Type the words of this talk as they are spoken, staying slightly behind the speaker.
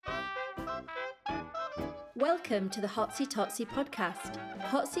Welcome to the Hotsy Totsy podcast.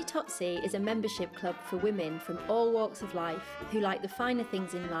 Hotsy Totsy is a membership club for women from all walks of life who like the finer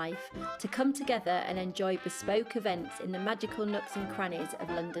things in life to come together and enjoy bespoke events in the magical nooks and crannies of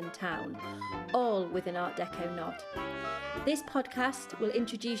London town, all with an Art Deco nod. This podcast will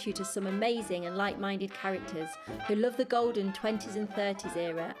introduce you to some amazing and like-minded characters who love the golden 20s and 30s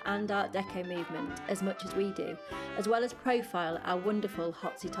era and Art Deco movement as much as we do, as well as profile our wonderful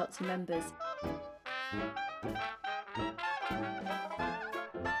Hotsy Totsy members.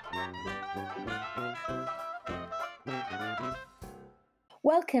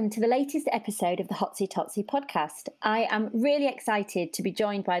 Welcome to the latest episode of the Hotsy Totsy podcast. I am really excited to be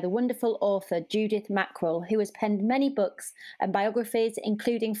joined by the wonderful author Judith Mackrell, who has penned many books and biographies,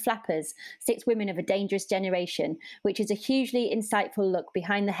 including Flappers, Six Women of a Dangerous Generation, which is a hugely insightful look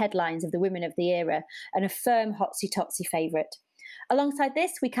behind the headlines of the women of the era and a firm Hotsy Totsy favourite. Alongside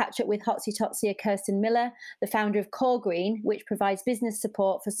this, we catch up with Hotsy Totsyer Kirsten Miller, the founder of Core Green, which provides business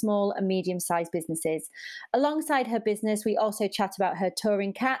support for small and medium-sized businesses. Alongside her business, we also chat about her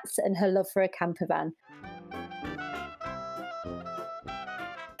touring cats and her love for a camper van.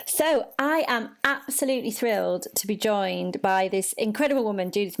 So I am absolutely thrilled to be joined by this incredible woman,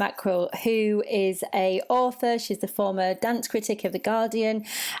 Judith Mackrell, who is an author. She's the former dance critic of The Guardian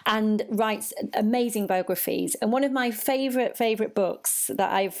and writes amazing biographies. And one of my favourite books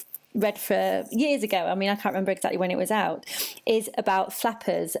that I've read for years ago, I can't remember exactly when it was out, is about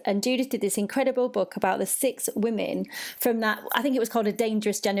Flappers. And Judith did this incredible book about the six women from that, I think it was called A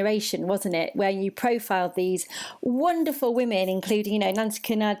Dangerous Generation, wasn't it? Where you profiled these wonderful women, including, Nancy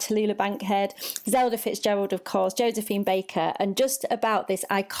Cunard, Tallulah Bankhead, Zelda Fitzgerald, of course, Josephine Baker, and just about this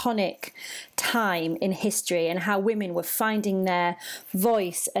iconic time in history and how women were finding their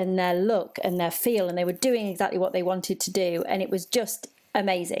voice and their look and their feel, and they were doing exactly what they wanted to do. And it was just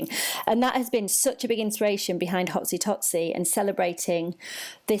amazing. And that has been such a big inspiration behind Hotsy Totsy and celebrating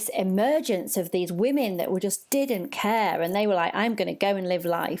this emergence of these women that were just didn't care, and they were like, I'm going to go and live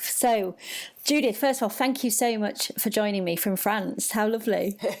life. So Judith, first of all, thank you so much for joining me from France. How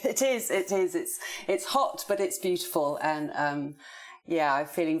lovely. It is. It's hot, but it's beautiful. And I'm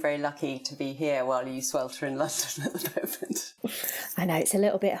feeling very lucky to be here while you swelter in London at the moment. I know, it's a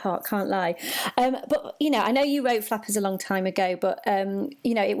little bit hot, can't lie. But, I know you wrote Flappers a long time ago, but,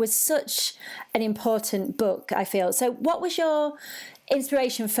 it was such an important book, I feel. So what was your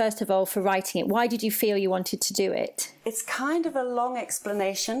inspiration, first of all, for writing it? Why did you feel you wanted to do it? It's kind of a long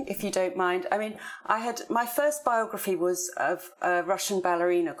explanation, if you don't mind. My first biography was of a Russian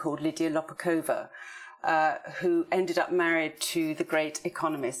ballerina called Lydia Lopukova, who ended up married to the great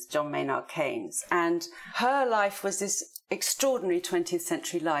economist John Maynard Keynes. And her life was this extraordinary 20th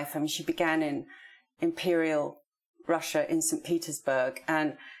century life. She began in Imperial Russia in St. Petersburg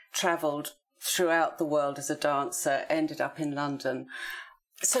and travelled throughout the world as a dancer, ended up in London.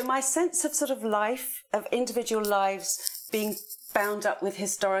 So my sense of sort of life, of individual lives being bound up with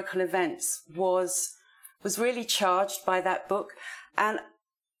historical events was really charged by that book. And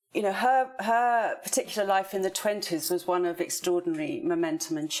her particular life in the 20s was one of extraordinary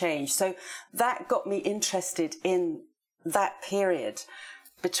momentum and change. So that got me interested in that period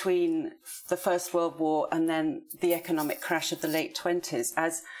between the First World War and then the economic crash of the late 20s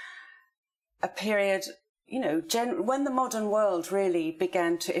as a period, when the modern world really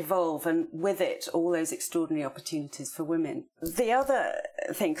began to evolve, and with it, all those extraordinary opportunities for women. The other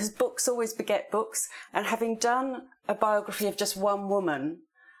thing, because books always beget books, and having done a biography of just one woman,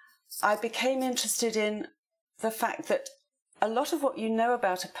 I became interested in the fact that a lot of what you know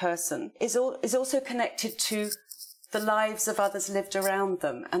about a person is also connected to the lives of others lived around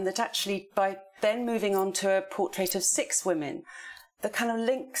them, and that actually by then moving on to a portrait of six women, the kind of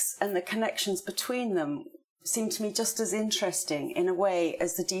links and the connections between them seemed to me just as interesting in a way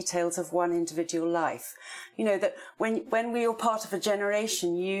as the details of one individual life. That when we are part of a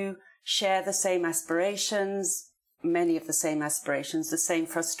generation, you share the same aspirations, many of the same aspirations, the same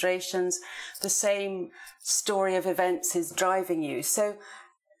frustrations, the same story of events is driving you. So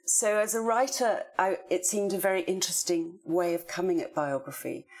as a writer, it seemed a very interesting way of coming at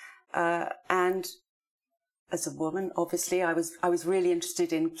biography. And as a woman, obviously, I was really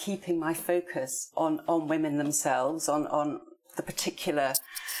interested in keeping my focus on women themselves, on the particular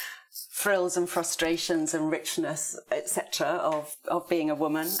thrills and frustrations and richness, etc., of being a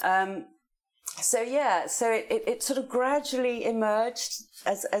woman. So it sort of gradually emerged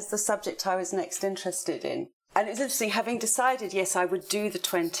as the subject I was next interested in. And it was interesting, having decided, yes, I would do the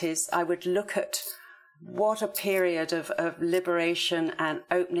 20s, I would look at what a period of liberation and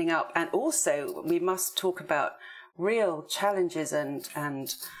opening up. And also, we must talk about real challenges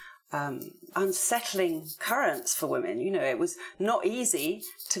and unsettling currents for women. You know, it was not easy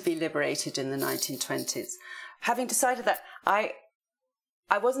to be liberated in the 1920s. Having decided that, I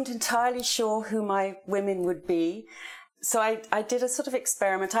wasn't entirely sure who my women would be. So I did a sort of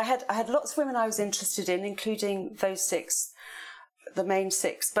experiment. I had lots of women I was interested in, including those six, the main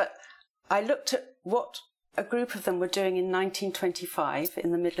six. But I looked at what a group of them were doing in 1925,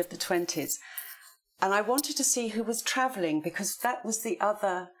 in the middle of the 20s. And I wanted to see who was traveling, because that was the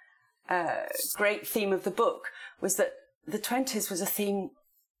other great theme of the book, was that the 20s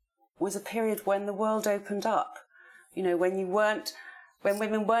was a period when the world opened up. You know, when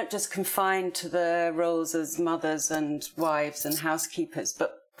women weren't just confined to their roles as mothers and wives and housekeepers,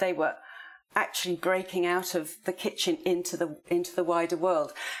 but they were actually breaking out of the kitchen into the wider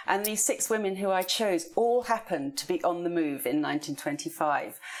world. And these six women who I chose all happened to be on the move in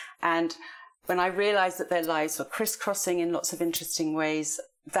 1925. And when I realized that their lives were crisscrossing in lots of interesting ways,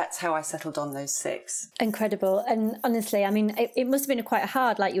 that's how I settled on those six. Incredible. And honestly, I mean, it must have been quite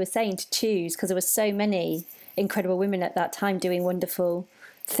hard, like you were saying, to choose, because there were so many incredible women at that time doing wonderful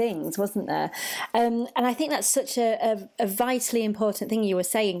things, wasn't there? And I think that's such a vitally important thing you were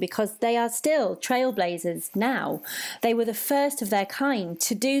saying, because they are still trailblazers now. They were the first of their kind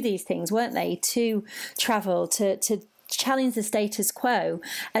to do these things, weren't they? To travel, to challenge the status quo.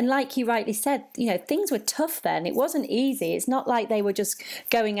 And like you rightly said, you know, things were tough then. It wasn't easy. It's not like they were just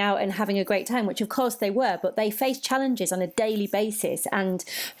going out and having a great time, which of course they were, but they faced challenges on a daily basis and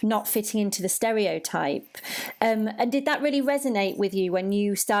not fitting into the stereotype. And did that really resonate with you when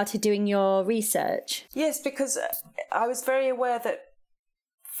you started doing your research? Yes, because I was very aware that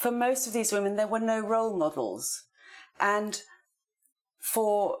for most of these women, there were no role models. And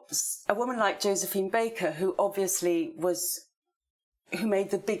for a woman like Josephine Baker, who obviously who made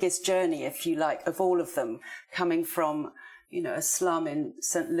the biggest journey, if you like, of all of them, coming from, you know, a slum in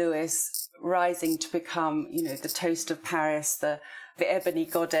St. Louis, rising to become, you know, the toast of Paris, the ebony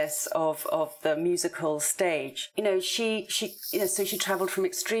goddess of the musical stage. You know, she traveled from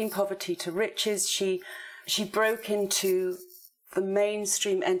extreme poverty to riches. She broke into the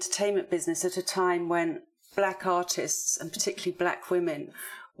mainstream entertainment business at a time when Black artists, and particularly Black women,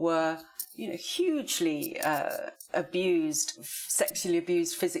 were, you know, hugely abused, sexually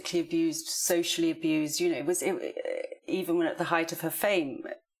abused, physically abused, socially abused. You know, even when at the height of her fame,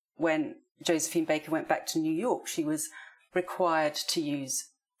 when Josephine Baker went back to New York, she was required to use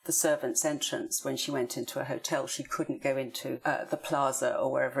the servants' entrance when she went into a hotel. She couldn't go into the plaza or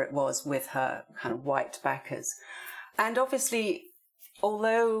wherever it was with her kind of white backers. And obviously,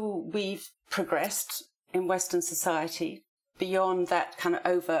 although we've progressed in Western society beyond that kind of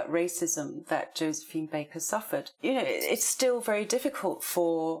overt racism that Josephine Baker suffered, you know, it's still very difficult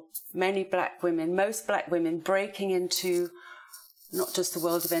for many Black women, most Black women, breaking into not just the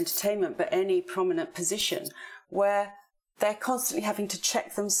world of entertainment, but any prominent position, where they're constantly having to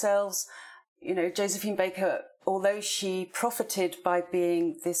check themselves. You know, Josephine Baker, although she profited by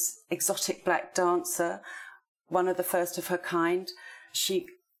being this exotic Black dancer, one of the first of her kind, she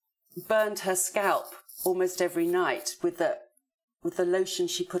burned her scalp almost every night with the lotion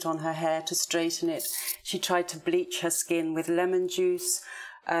she put on her hair to straighten it. She tried to bleach her skin with lemon juice.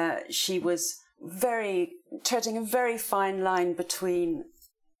 She was treading a very fine line between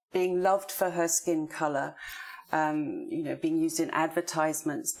being loved for her skin colour, you know, being used in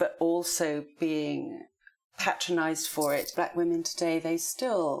advertisements, but also being patronised for it. Black women today, they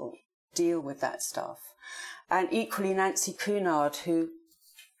still deal with that stuff. And equally Nancy Cunard, who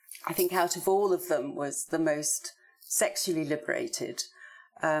I think out of all of them was the most sexually liberated,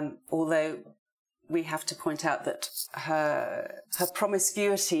 although we have to point out that her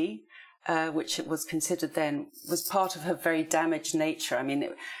promiscuity, which it was considered then, was part of her very damaged nature. I mean,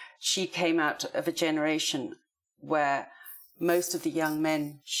 she came out of a generation where most of the young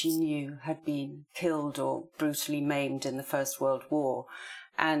men she knew had been killed or brutally maimed in the First World War.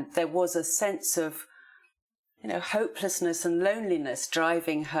 And there was a sense of, you know, hopelessness and loneliness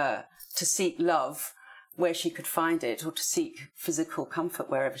driving her to seek love where she could find it, or to seek physical comfort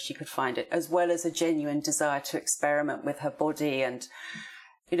wherever she could find it, as well as a genuine desire to experiment with her body. And,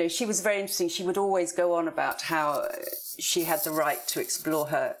 you know, she was very interesting. She would always go on about how she had the right to explore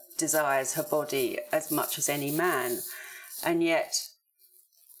her desires, her body, as much as any man. And yet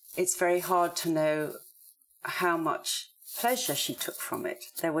it's very hard to know how much pleasure she took from it.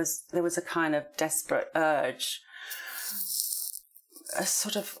 There was a kind of desperate urge, a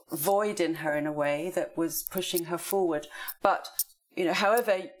sort of void in her in a way that was pushing her forward. But, you know,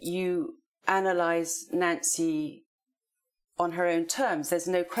 however you analyse Nancy on her own terms, there's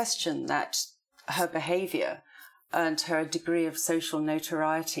no question that her behaviour earned her a degree of social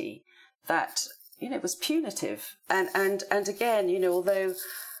notoriety that, was punitive. And again, although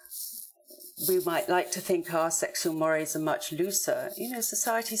we might like to think our sexual mores are much looser,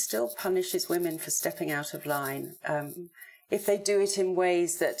 society still punishes women for stepping out of line. If they do it in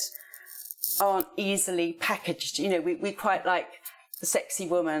ways that aren't easily packaged, we quite like the sexy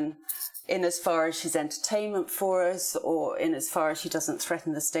woman in as far as she's entertainment for us, or in as far as she doesn't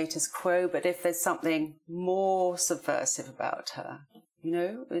threaten the status quo. But if there's something more subversive about her,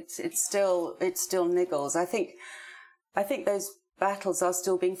 it still niggles. I think those battles are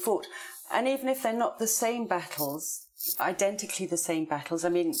still being fought. And even if they're not the same battles, identically the same battles, I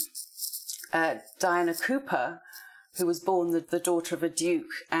mean, Diana Cooper, who was born the daughter of a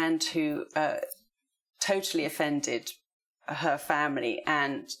duke and who totally offended her family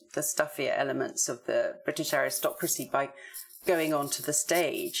and the stuffier elements of the British aristocracy by going onto the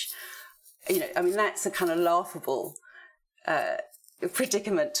stage. I mean, that's a kind of laughable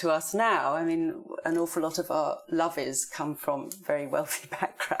predicament to us now. I mean, an awful lot of our lovers come from very wealthy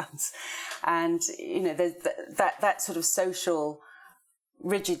backgrounds. And, there's that sort of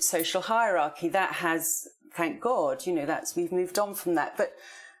rigid social hierarchy that has, thank God, we've moved on from that. But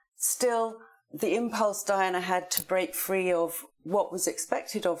still, the impulse Diana had to break free of what was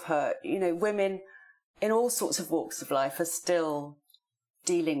expected of her, women in all sorts of walks of life are still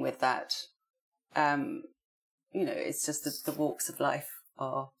dealing with that. It's just that the walks of life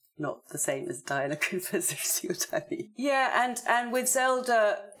are not the same as Diana Cooper's, if you see what I mean. Yeah, and with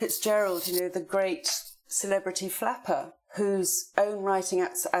Zelda Fitzgerald, the great celebrity flapper, whose own writing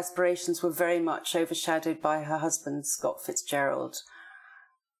aspirations were very much overshadowed by her husband, Scott Fitzgerald,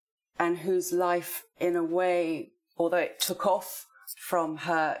 and whose life, in a way, although it took off from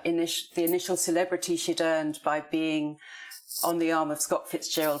the initial celebrity she'd earned by being on the arm of Scott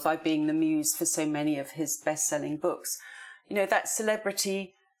Fitzgerald, by being the muse for so many of his best-selling books, that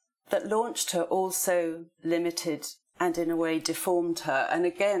celebrity that launched her also limited and in a way deformed her. And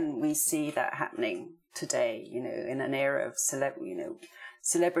again, we see that happening today, in an era of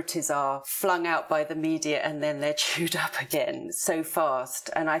celebrities are flung out by the media and then they're chewed up again so fast.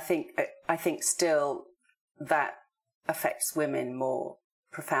 And I think still that affects women more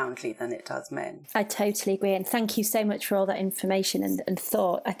profoundly than it does men. I totally agree. And thank you so much for all that information and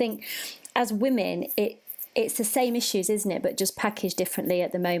thought. I think as women, it's the same issues, isn't it? But just packaged differently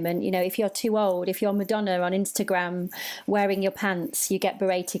at the moment. If you're too old, if you're Madonna on Instagram wearing your pants, you get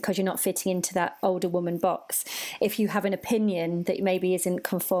berated because you're not fitting into that older woman box. If you have an opinion that maybe isn't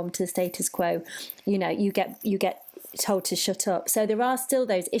conformed to the status quo, you get told to shut up. So there are still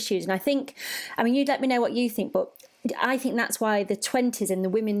those issues. And I think, you'd let me know what you think, but I think that's why the 20s and the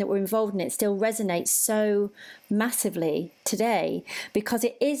women that were involved in it still resonates so massively today, because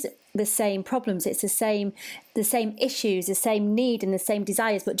it is the same problems, it's the same issues, the same need and the same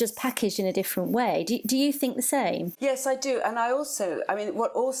desires, but just packaged in a different way. Do you think the same? Yes, I do. And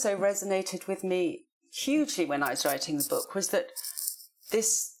what also resonated with me hugely when I was writing the book was that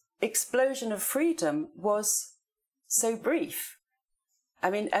this explosion of freedom was so brief.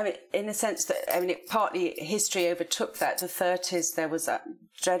 In a sense that, partly history overtook that. The 30s, there was that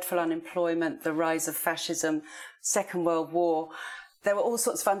dreadful unemployment, the rise of fascism, Second World War. There were all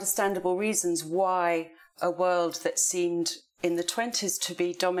sorts of understandable reasons why a world that seemed in the 20s to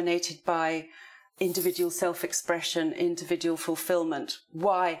be dominated by individual self-expression, individual fulfillment,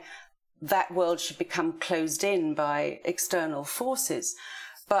 why that world should become closed in by external forces.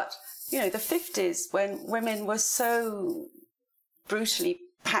 But, the 50s, when women were so brutally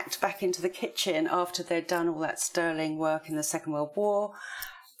packed back into the kitchen after they'd done all that sterling work in the Second World War,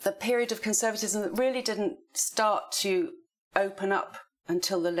 the period of conservatism that really didn't start to open up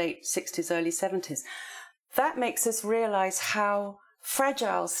until the late 60s, early 70s. That makes us realise how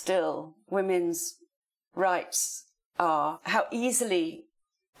fragile still women's rights are, how easily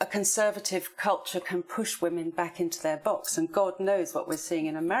a conservative culture can push women back into their box. And God knows what we're seeing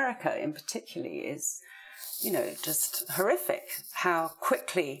in America in particular is, just horrific, how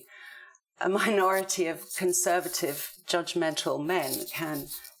quickly a minority of conservative, judgmental men can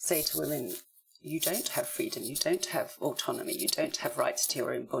say to women, you don't have freedom, you don't have autonomy, you don't have rights to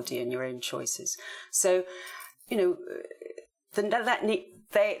your own body and your own choices. So, the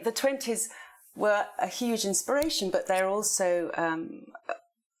 20s were a huge inspiration, but they're also,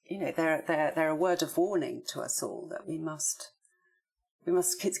 they're a word of warning to us all that we must we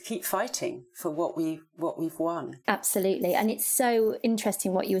must keep fighting for what we've won. Absolutely. And it's so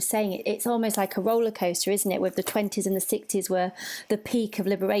interesting what you were saying. It's almost like a roller coaster, isn't it? Where the 20s and the 60s were the peak of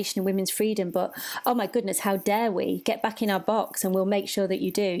liberation and women's freedom. But, oh my goodness, how dare we get back in our box, and we'll make sure that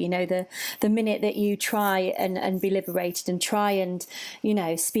you do. You know, the minute that you try and be liberated and try and, you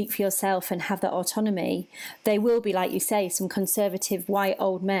know, speak for yourself and have that autonomy, they will be, like you say, some conservative white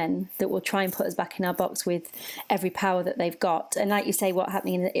old men that will try and put us back in our box with every power that they've got. And like you say, what's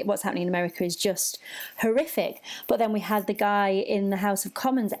happening in America is just horrific. But then we had the guy in the House of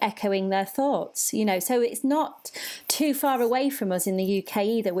Commons echoing their thoughts, you know, so it's not too far away from us in the UK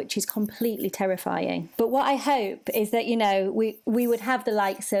either, which is completely terrifying. But what I hope is that, you know, we would have the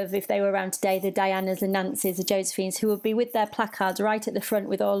likes of, if they were around today, the Dianas, the Nancys, the Josephines, who would be with their placards right at the front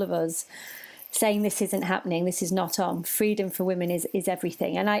with all of us, saying this isn't happening, this is not on. Freedom for women is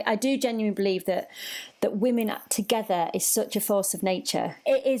everything. And I do genuinely believe that women together is such a force of nature.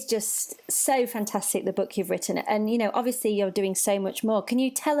 It is just so fantastic, the book you've written. And, you know, obviously you're doing so much more. Can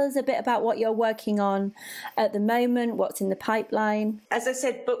you tell us a bit about what you're working on at the moment, what's in the pipeline? As I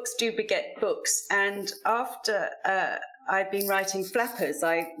said, books do beget books. And after I'd been writing Flappers,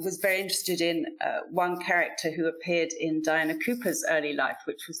 I was very interested in one character who appeared in Diana Cooper's early life,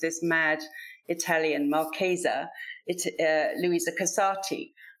 which was this mad Italian Marchesa, Luisa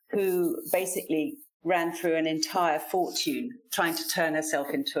Casati, who basically ran through an entire fortune trying to turn herself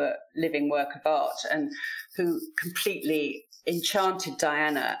into a living work of art, and who completely enchanted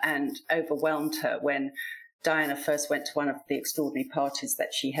Diana and overwhelmed her when Diana first went to one of the extraordinary parties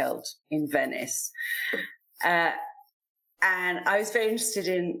that she held in Venice. And I was very interested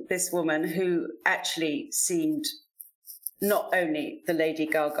in this woman who actually seemed not only the Lady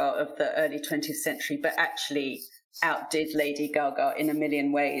Gaga of the early 20th century, but actually outdid Lady Gaga in a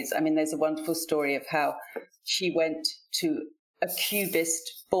million ways. I mean, there's a wonderful story of how she went to a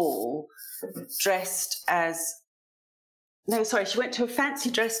Cubist ball she went to a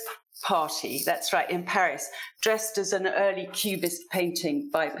fancy dress party, that's right, in Paris, dressed as an early Cubist painting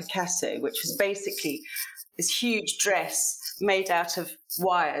by Picasso, which was basically this huge dress made out of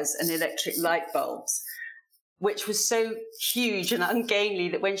wires and electric light bulbs, which was so huge and ungainly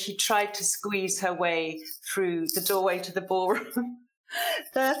that when she tried to squeeze her way through the doorway to the ballroom,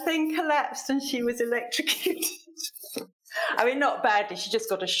 the thing collapsed and she was electrocuted. I mean, not badly, she just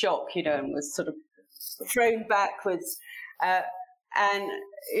got a shock, you know, and was sort of thrown backwards. And,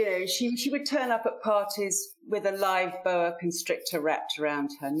 you know, she would turn up at parties with a live boa constrictor wrapped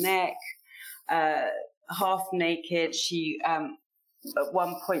around her neck, half naked. She, at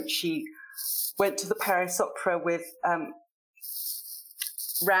one point, she went to the Paris Opera with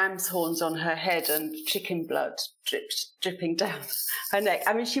ram's horns on her head and chicken blood dripping down her neck.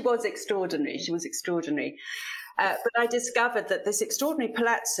 I mean, she was extraordinary. But I discovered that this extraordinary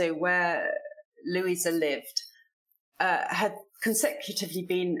palazzo where Luisa lived had consecutively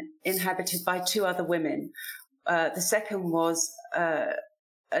been inhabited by two other women. The second was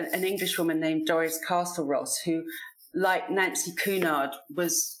an Englishwoman named Doris Castleross, who, like Nancy Cunard,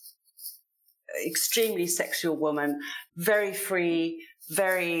 was extremely sexual woman, very free,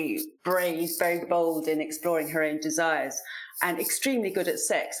 very brave, very bold in exploring her own desires, and extremely good at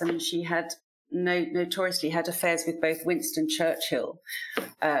sex. I mean, she had notoriously had affairs with both Winston Churchill,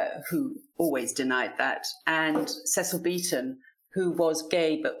 who always denied that, and Cecil Beaton, who was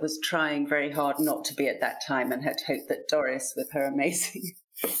gay but was trying very hard not to be at that time, and had hoped that Doris, with her amazing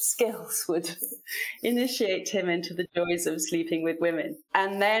skills, would initiate him into the joys of sleeping with women.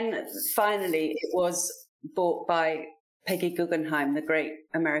 And then finally it was bought by Peggy Guggenheim, the great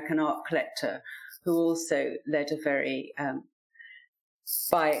American art collector, who also led a very,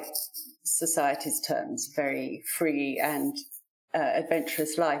 by society's terms, very free and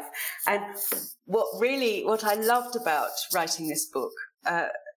adventurous life. And what I loved about writing this book,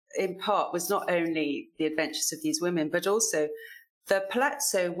 in part, was not only the adventures of these women, but also the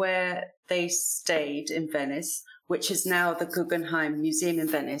palazzo where they stayed in Venice, which is now the Guggenheim Museum in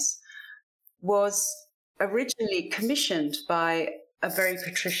Venice, was originally commissioned by a very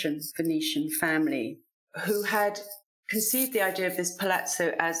patrician Venetian family who had conceived the idea of this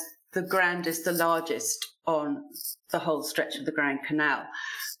palazzo as the grandest, the largest on the whole stretch of the Grand Canal.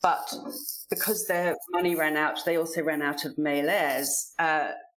 But because their money ran out, they also ran out of male heirs.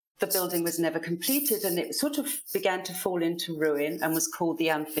 The building was never completed, and it sort of began to fall into ruin and was called the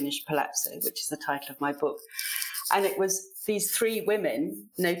Unfinished Palazzo, which is the title of my book. And it was these three women,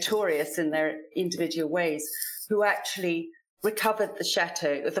 notorious in their individual ways, who actually recovered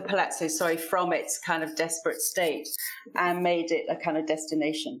the palazzo, from its kind of desperate state and made it a kind of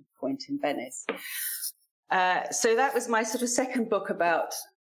destination point in Venice. So that was my sort of second book about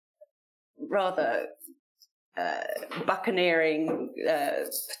rather buccaneering,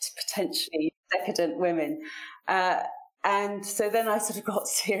 potentially decadent women. And so then I sort of got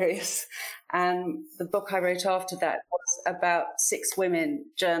serious. And the book I wrote after that was about 6 women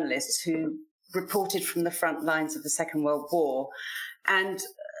journalists who reported from the front lines of the Second World War. And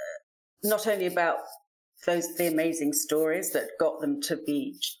not only about the amazing stories that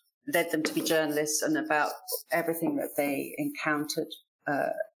led them to be journalists, and about everything that they encountered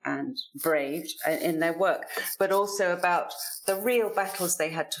and braved in their work, but also about the real battles they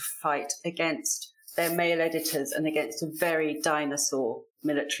had to fight against their male editors and against a very dinosaur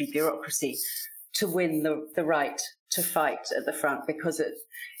military bureaucracy to win the right to fight at the front. Because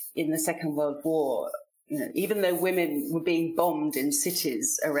in the Second World War, even though women were being bombed in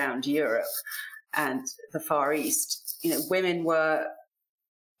cities around Europe and the Far East, it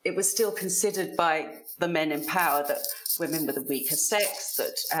was still considered by the men in power that women were the weaker sex,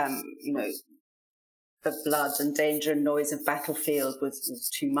 that, the blood and danger and noise of battlefield was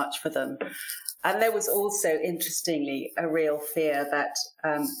too much for them. And there was also, interestingly, a real fear that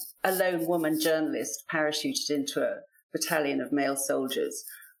a lone woman journalist parachuted into a battalion of male soldiers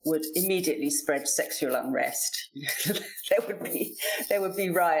would immediately spread sexual unrest. there would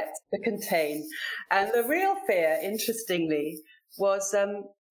be riots to contain. And the real fear, interestingly, was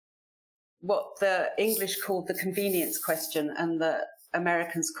what the English called the convenience question and the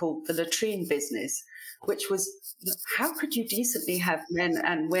Americans called the latrine business, which was, how could you decently have men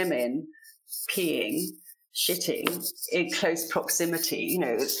and women peeing, shitting in close proximity?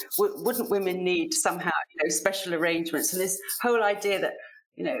 Wouldn't women need somehow, special arrangements? And this whole idea that,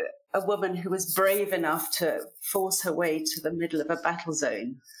 a woman who was brave enough to force her way to the middle of a battle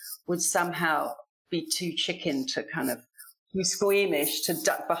zone would somehow be too chicken to too squeamish to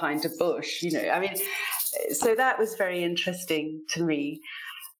duck behind a bush, so that was very interesting to me.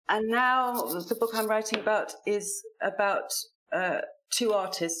 And now the book I'm writing about is about 2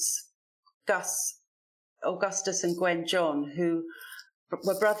 artists, Augustus and Gwen John, who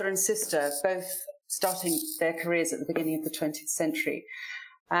were brother and sister, both starting their careers at the beginning of the 20th century.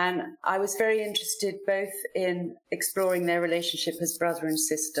 And I was very interested both in exploring their relationship as brother and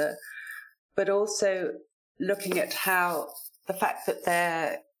sister, but also looking at how the fact that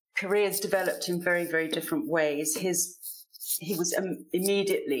their careers developed in very, very different ways. He was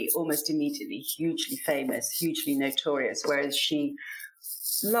almost immediately, hugely famous, hugely notorious, whereas she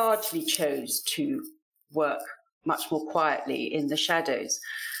largely chose to work much more quietly in the shadows.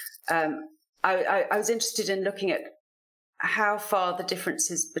 I was interested in looking at how far the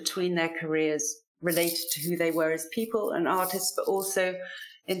differences between their careers related to who they were as people and artists, but also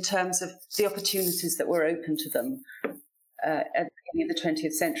in terms of the opportunities that were open to them at the beginning of the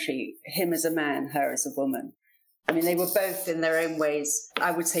 20th century, him as a man, her as a woman. I mean, they were both in their own ways,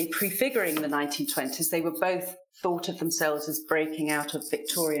 I would say, prefiguring the 1920s. They were both thought of themselves as breaking out of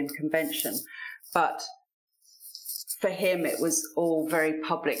Victorian convention. But for him, it was all very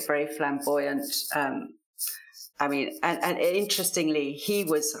public, very flamboyant. And interestingly, he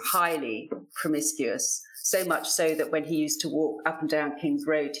was highly promiscuous, so much so that when he used to walk up and down King's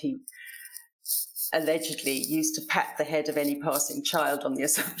Road, he allegedly used to pat the head of any passing child on the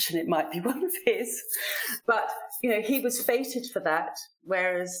assumption it might be one of his. But, he was fated for that,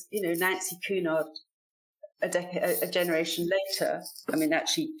 whereas, Nancy Cunard, a generation later,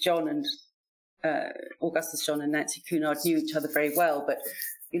 actually John and Augustus John and Nancy Cunard knew each other very well, but,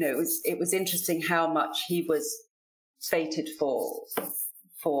 it was interesting how much he was fated for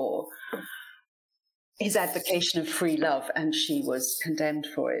his advocacy of free love, and she was condemned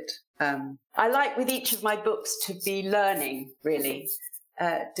for it. I like with each of my books to be learning, really,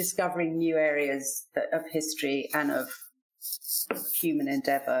 discovering new areas of history and of human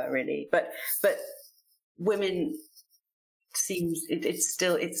endeavour, really. But women seems it's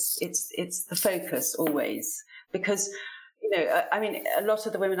the focus always, because a lot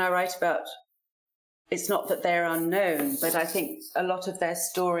of the women I write about, it's not that they're unknown, but I think a lot of their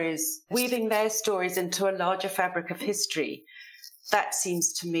stories, weaving their stories into a larger fabric of history, that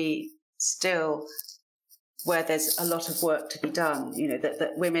seems to me still where there's a lot of work to be done.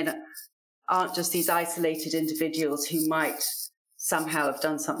 That women aren't just these isolated individuals who might somehow have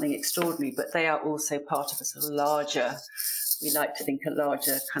done something extraordinary, but they are also part of a sort of larger, we like to think a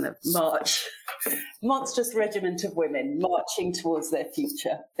larger kind of march monstrous regiment of women marching towards their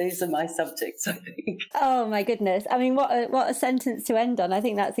future. Those are my subjects, I think. Oh my goodness. I mean, what a sentence to end on. I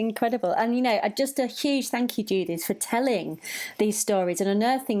think that's incredible. And, just a huge thank you, Judith, for telling these stories and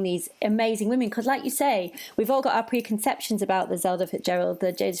unearthing these amazing women. Because like you say, we've all got our preconceptions about the Zelda Fitzgerald,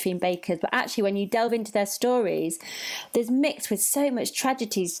 the Josephine Bakers, but actually when you delve into their stories, there's mixed with so much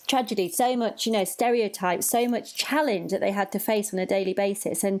tragedy, so much, stereotypes, so much challenge that they had to face on a daily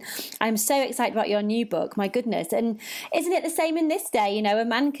basis. And I'm so excited about your new book, my goodness. And isn't it the same in this day? A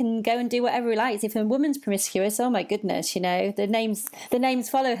man can go and do whatever he likes. If a woman's promiscuous, oh my goodness, the names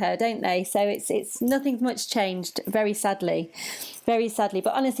follow her, don't they? So it's nothing much changed, very sadly.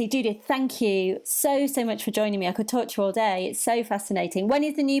 But honestly, Judith, thank you so much for joining me. I could talk to you all day. It's so fascinating. When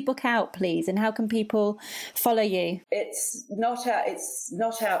is the new book out, please? And how can people follow you? It's not out. It's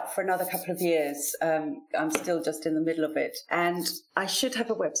not out for another couple of years. I'm still just in the middle of it. And I should have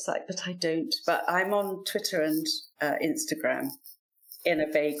a website, but I don't. But I'm on Twitter and Instagram in a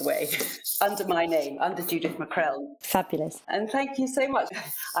vague way, under my name, under Judith McCrell. Fabulous. And thank you so much.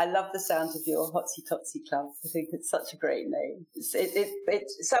 I love the sound of your Hotsy Totsy Club. I think it's such a great name.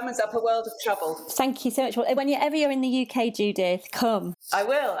 It summons up a world of trouble. Thank you so much. Whenever you're in the UK, Judith, come. I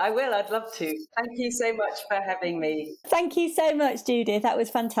will. I'd love to. Thank you so much for having me. Thank you so much, Judith. That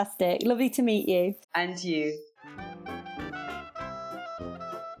was fantastic. Lovely to meet you. And you.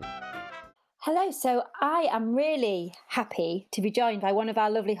 Hello, so I am really happy to be joined by one of our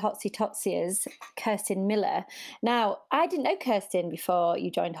lovely Hotsy Totsiers, Kirsten Miller. Now, I didn't know Kirsten before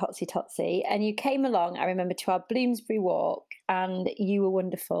you joined Hotsy Totsy, and you came along, I remember, to our Bloomsbury walk, and you were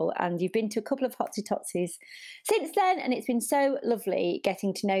wonderful, and you've been to a couple of Hotsy Totsies since then, and it's been so lovely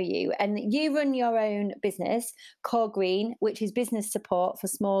getting to know you. And you run your own business, Core Green, which is business support for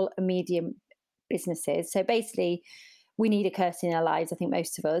small and medium businesses. So basically, we need a Kirsten in our lives, I think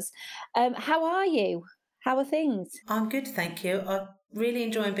most of us. How are you? How are things? I'm good, thank you. I'm really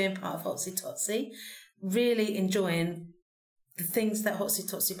enjoying being part of Hotsy Totsy. Really enjoying the things that Hotsy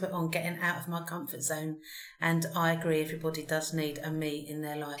Totsy put on, getting out of my comfort zone. And I agree, everybody does need a me in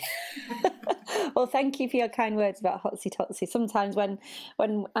their life. Well, thank you for your kind words about Hotsy Totsy. Sometimes when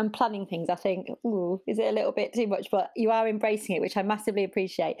I'm planning things, I think, ooh, is it a little bit too much? But you are embracing it, which I massively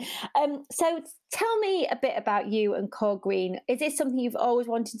appreciate. So tell me a bit about you and Core Green. Is this something you've always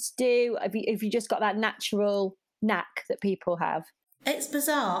wanted to do? Have you just got that natural knack that people have? It's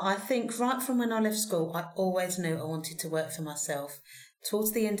bizarre. I think right from when I left school, I always knew I wanted to work for myself.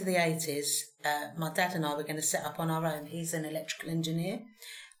 Towards the end of the 80s, my dad and I were going to set up on our own. He's an electrical engineer.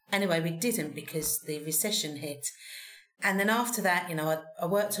 Anyway, we didn't because the recession hit. And then after that, I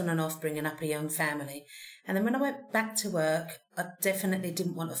worked on and off bringing up a young family. And then when I went back to work, I definitely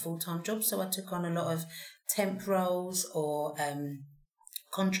didn't want a full-time job. So I took on a lot of temp roles or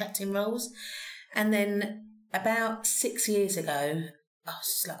contracting roles. And then about 6 years ago, I was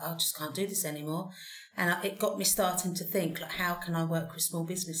just like, I just can't do this anymore. And it got me starting to think, like, how can I work with small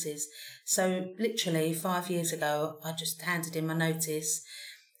businesses? So literally 5 years ago, I just handed in my notice.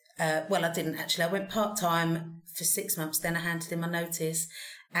 Well, I didn't actually. I went part-time for 6 months, then I handed in my notice.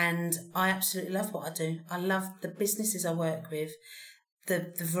 And I absolutely love what I do. I love the businesses I work with,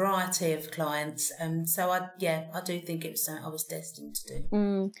 the variety of clients. So I do think it was something I was destined to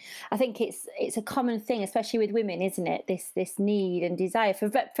do. I think it's a common thing, especially with women, isn't it? This need and desire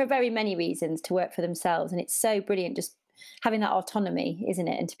for very many reasons to work for themselves. And it's so brilliant just having that autonomy, isn't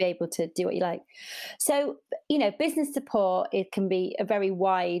it? And to be able to do what you like. So, business support, it can be a very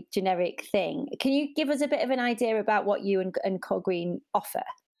wide, generic thing. Can you give us a bit of an idea about what you and Core Green offer?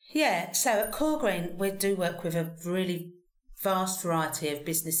 Yeah, so at Core Green, we do work with a really vast variety of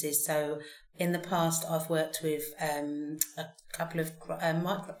businesses. So in the past, I've worked with a couple of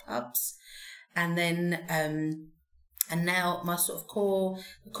micro pubs, and then and now my sort of core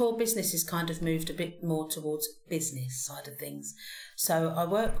business has kind of moved a bit more towards business side of things. So I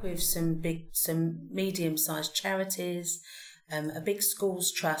work with some medium-sized charities, a big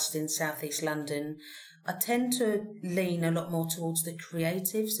schools trust in South East London. I tend to lean a lot more towards the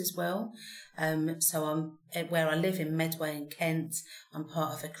creatives as well. So I'm where I live in Medway in Kent. I'm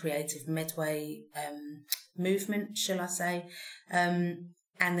part of a creative Medway movement, shall I say.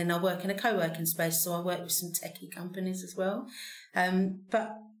 And then I work in a co-working space, so I work with some techie companies as well. So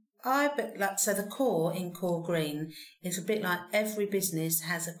the core in Core Green is a bit like every business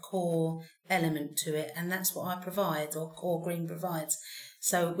has a core element to it, and that's what I provide, or Core Green provides.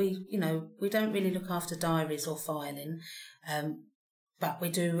 So we don't really look after diaries or filing, but we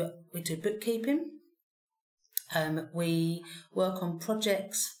do bookkeeping. We work on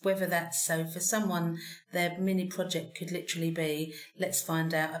projects, whether that's, so for someone, their mini project could literally be, let's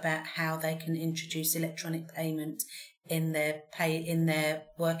find out about how they can introduce electronic payment in their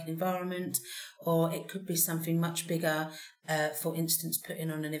working environment, or it could be something much bigger, for instance,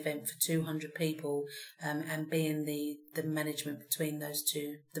 putting on an event for 200 people, and being the management between those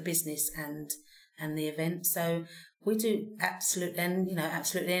two, the business and the event. So we do absolutely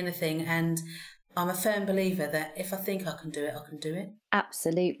anything, and I'm a firm believer that if I think I can do it, I can do it.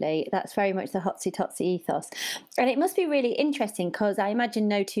 Absolutely. That's very much the Hotsy Totsy ethos. And it must be really interesting because I imagine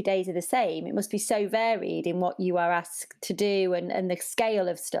no 2 days are the same. It must be so varied in what you are asked to do and the scale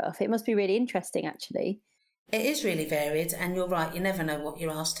of stuff. It must be really interesting, actually. It is really varied, and you're right, you never know what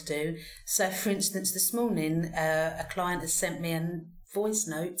you're asked to do. So, for instance, this morning, a client has sent me a voice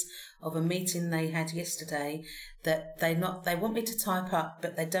note of a meeting they had yesterday that they want me to type up,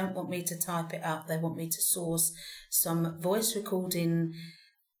 but they don't want me to type it up. They want me to source some voice recording,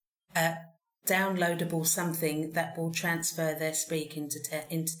 downloadable something that will transfer their speak into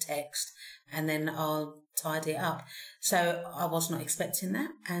text, and then I'll tidy it up. So I was not expecting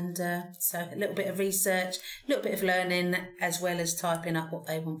that, and so a little bit of research, a little bit of learning, as well as typing up what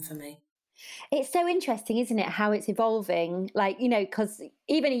they want for me. It's so interesting, isn't it, how it's evolving? Like, because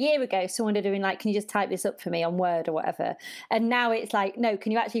even a year ago, someone would have been like, can you just type this up for me on Word or whatever? And now it's like, no,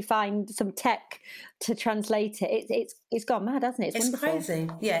 can you actually find some tech to translate it? It's gone mad, hasn't it? It's wonderful.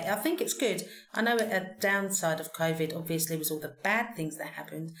 Crazy. Yeah, I think it's good. I know a downside of COVID, obviously, was all the bad things that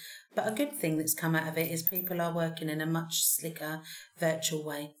happened. But a good thing that's come out of it is people are working in a much slicker virtual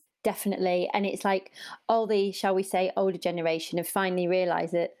way. Definitely. And it's like all the, shall we say, older generation have finally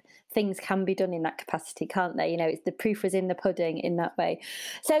realised that things can be done in that capacity, can't they? It's the proof was in the pudding in that way.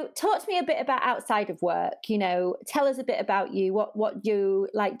 So talk to me a bit about outside of work. Tell us a bit about you, what you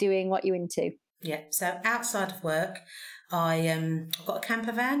like doing, what you're into. Yeah, so outside of work, I've got a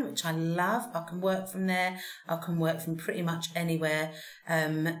camper van, which I love. I can work from there. I can work from pretty much anywhere.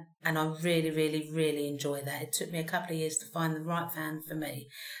 And I really, really, really enjoy that. It took me a couple of years to find the right van for me.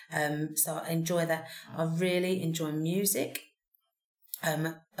 So I enjoy that. I really enjoy music.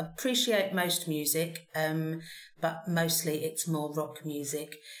 Appreciate most music, but mostly it's more rock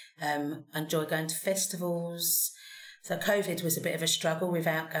music. Enjoy going to festivals. So COVID was a bit of a struggle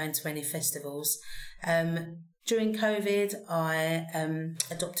without going to any festivals. During COVID, I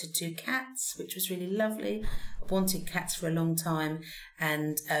adopted 2 cats, which was really lovely. I wanted cats for a long time,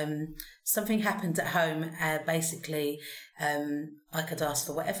 and something happened at home. Basically, I could ask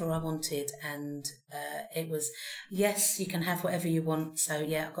for whatever I wanted, and it was, yes, you can have whatever you want. So,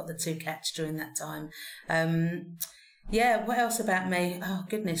 yeah, I got the 2 cats during that time. What else about me? Oh,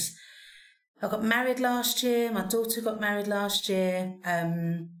 goodness. I got married last year. My daughter got married last year.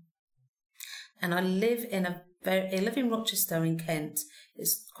 And I live in Rochester in Kent.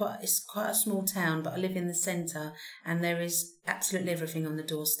 It's quite a small town, but I live in the centre, and there is absolutely everything on the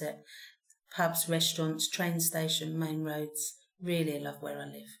doorstep. Pubs, restaurants, train station, main roads. Really love where I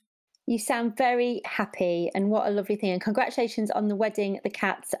live. You sound very happy, and what a lovely thing. And congratulations on the wedding, the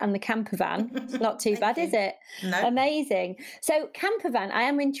cats and the camper van. It's not too bad, is it? No. Amazing. So camper van, I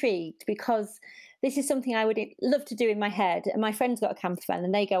am intrigued because this is something I would love to do in my head. And my friend's got a camper van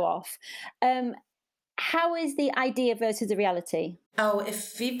and they go off. How is the idea versus the reality? Oh,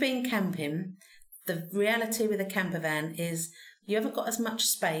 if you've been camping, the reality with a camper van is you haven't got as much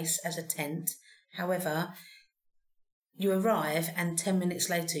space as a tent. However, you arrive and 10 minutes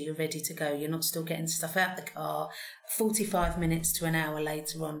later you're ready to go. You're not still getting stuff out the car 45 minutes to an hour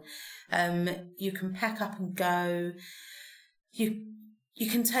later on. You can pack up and go. You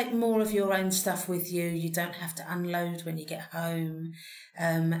can take more of your own stuff with you. You don't have to unload when you get home.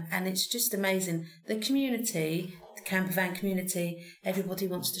 And it's just amazing. The community, the camper van community, everybody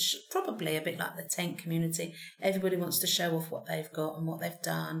wants to, probably a bit like the tent community, everybody wants to show off what they've got and what they've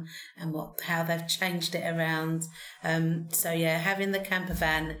done and how they've changed it around. So yeah, having the camper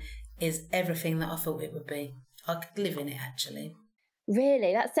van is everything that I thought it would be. I could live in it, actually.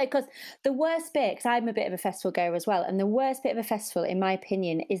 Really? That's so, because the worst bit, because I'm a bit of a festival goer as well, and the worst bit of a festival, in my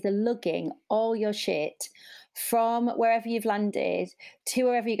opinion, is the lugging all your shit from wherever you've landed to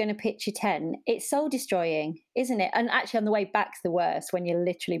wherever you're going to pitch your tent. It's soul destroying, isn't it? And actually on the way back's the worst, when you're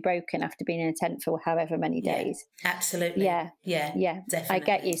literally broken after being in a tent for however many days. Yeah, absolutely. Yeah, definitely. I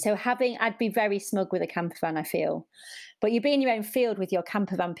get you. So I'd be very smug with a camper van, I feel. But you'd be in your own field with your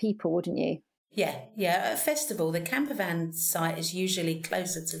camper van people, wouldn't you? Yeah. At a festival, the camper van site is usually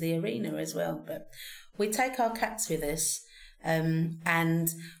closer to the arena as well. But we take our cats with us, and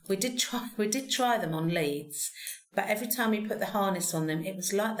we did try them on leads. But every time we put the harness on them, it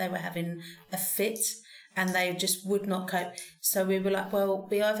was like they were having a fit. and they just would not cope. So we were like, well,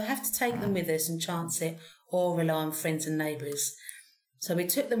 we either have to take them with us and chance it or rely on friends and neighbours. So we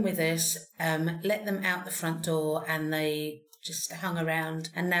took them with us, let them out the front door, and they just hung around.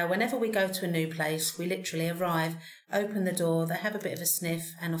 And now whenever we go to a new place, we literally arrive, open the door, they have a bit of a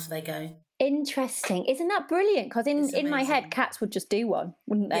sniff, and off they go. Interesting. Isn't that brilliant? Because in my head, cats would just do one,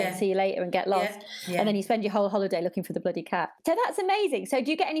 wouldn't they? Yeah. See you later and get lost. Yeah. And then you spend your whole holiday looking for the bloody cat. So that's amazing. So do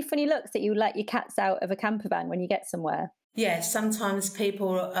you get any funny looks that you let your cats out of a camper van when you get somewhere? Yeah, sometimes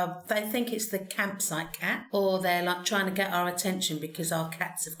people, they think it's the campsite cat, or they're like trying to get our attention because our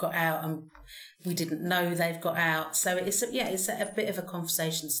cats have got out and we didn't know they've got out. So it's a bit of a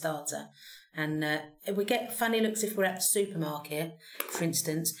conversation starter. And we get funny looks if we're at the supermarket, for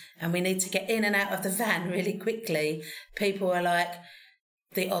instance, and we need to get in and out of the van really quickly. People are like,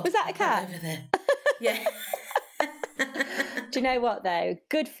 the odd Was that a cat? over there. Yeah. Do you know what though?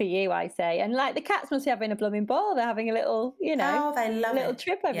 Good for you, I say. And like the cats must be having a blooming ball. They're having a little, They love little it.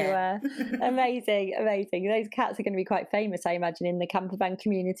 trip everywhere. Yeah. Amazing. Those cats are going to be quite famous, I imagine, in the camper van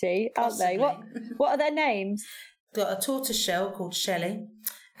community, aren't they? What are their names? Got a tortoiseshell called Shelley,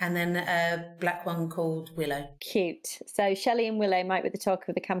 and then a black one called Willow. Cute. So Shelley and Willow might be the talk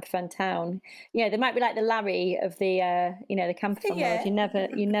of the camper van town. You know, they might be like the Larry of the the camper van world.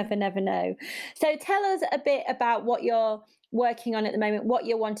 You never know. So tell us a bit about what you're working on at the moment, what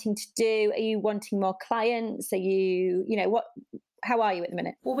you're wanting to do. Are you wanting more clients? Are you, how are you at the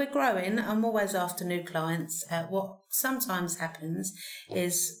minute? Well, we're growing. I'm always after new clients. What sometimes happens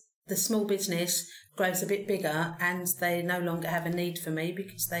is the small business grows a bit bigger and they no longer have a need for me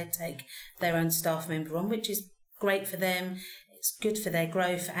because they take their own staff member on, which is great for them. It's good for their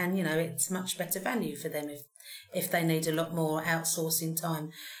growth, and it's much better value for them if they need a lot more outsourcing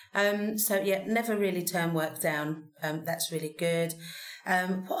time. Never really turn work down. That's really good.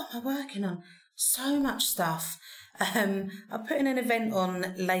 What am I working on? So much stuff. I'm putting an event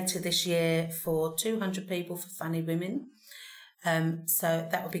on later this year for 200 people for Funny Women. So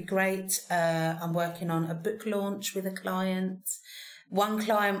that would be great. I'm working on a book launch with a client. One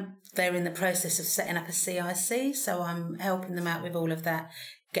client, they're in the process of setting up a CIC, so I'm helping them out with all of that,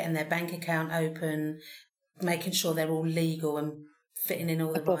 getting their bank account open, making sure they're all legal and fitting in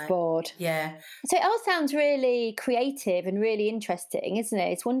all the Above board. Yeah. So it all sounds really creative and really interesting, isn't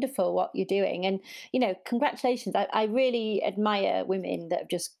it? It's wonderful what you're doing. And, congratulations. I really admire women that have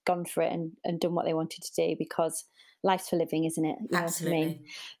just gone for it and done what they wanted to do, because life's for living, isn't it? You Absolutely. Know what I mean?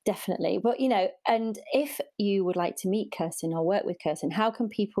 Definitely. But, and if you would like to meet Kirsten or work with Kirsten, how can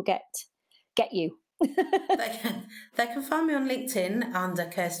people get you? They can find me on LinkedIn under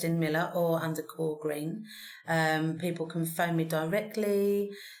Kirsten Miller or under Core Green. People can phone me directly.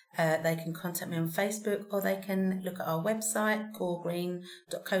 They can contact me on Facebook, or they can look at our website,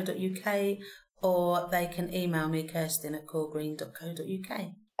 coregreen.co.uk, or they can email me,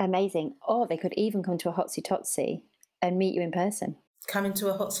 kirsten@coregreen.co.uk. Amazing. Or they could even come to a Hotsy Totsy and meet you in person. Coming to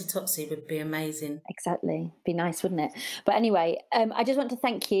a Hotsy Totsy would be amazing. Exactly. Be nice, wouldn't it? But anyway, I just want to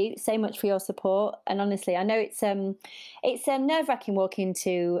thank you so much for your support. And honestly, I know it's nerve-wracking walking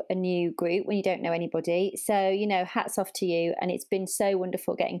into a new group when you don't know anybody. So, hats off to you. And it's been so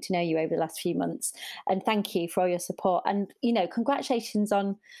wonderful getting to know you over the last few months. And thank you for all your support. And, congratulations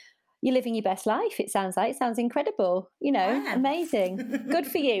on you're living your best life. It sounds incredible, amazing. Good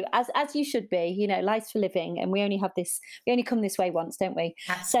for you, as you should be. Life's for living, and we only come this way once, don't we?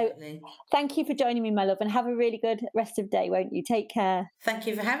 Absolutely. So thank you for joining me, my love, and have a really good rest of the day, won't you? Take care. Thank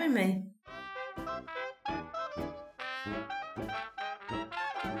you for having me.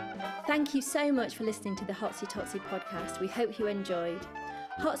 Thank you so much for listening to the Hotsy Totsy podcast. We hope you enjoyed.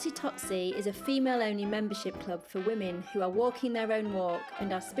 Hotsy Totsy is a female-only membership club for women who are walking their own walk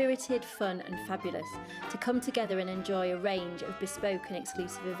and are spirited, fun and fabulous to come together and enjoy a range of bespoke and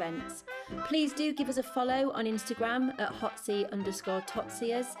exclusive events. Please do give us a follow on Instagram at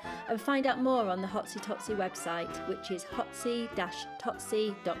hotsy_totsiers and find out more on the Hotsy Totsy website, which is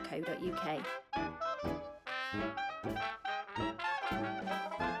hotsy-totsy.co.uk.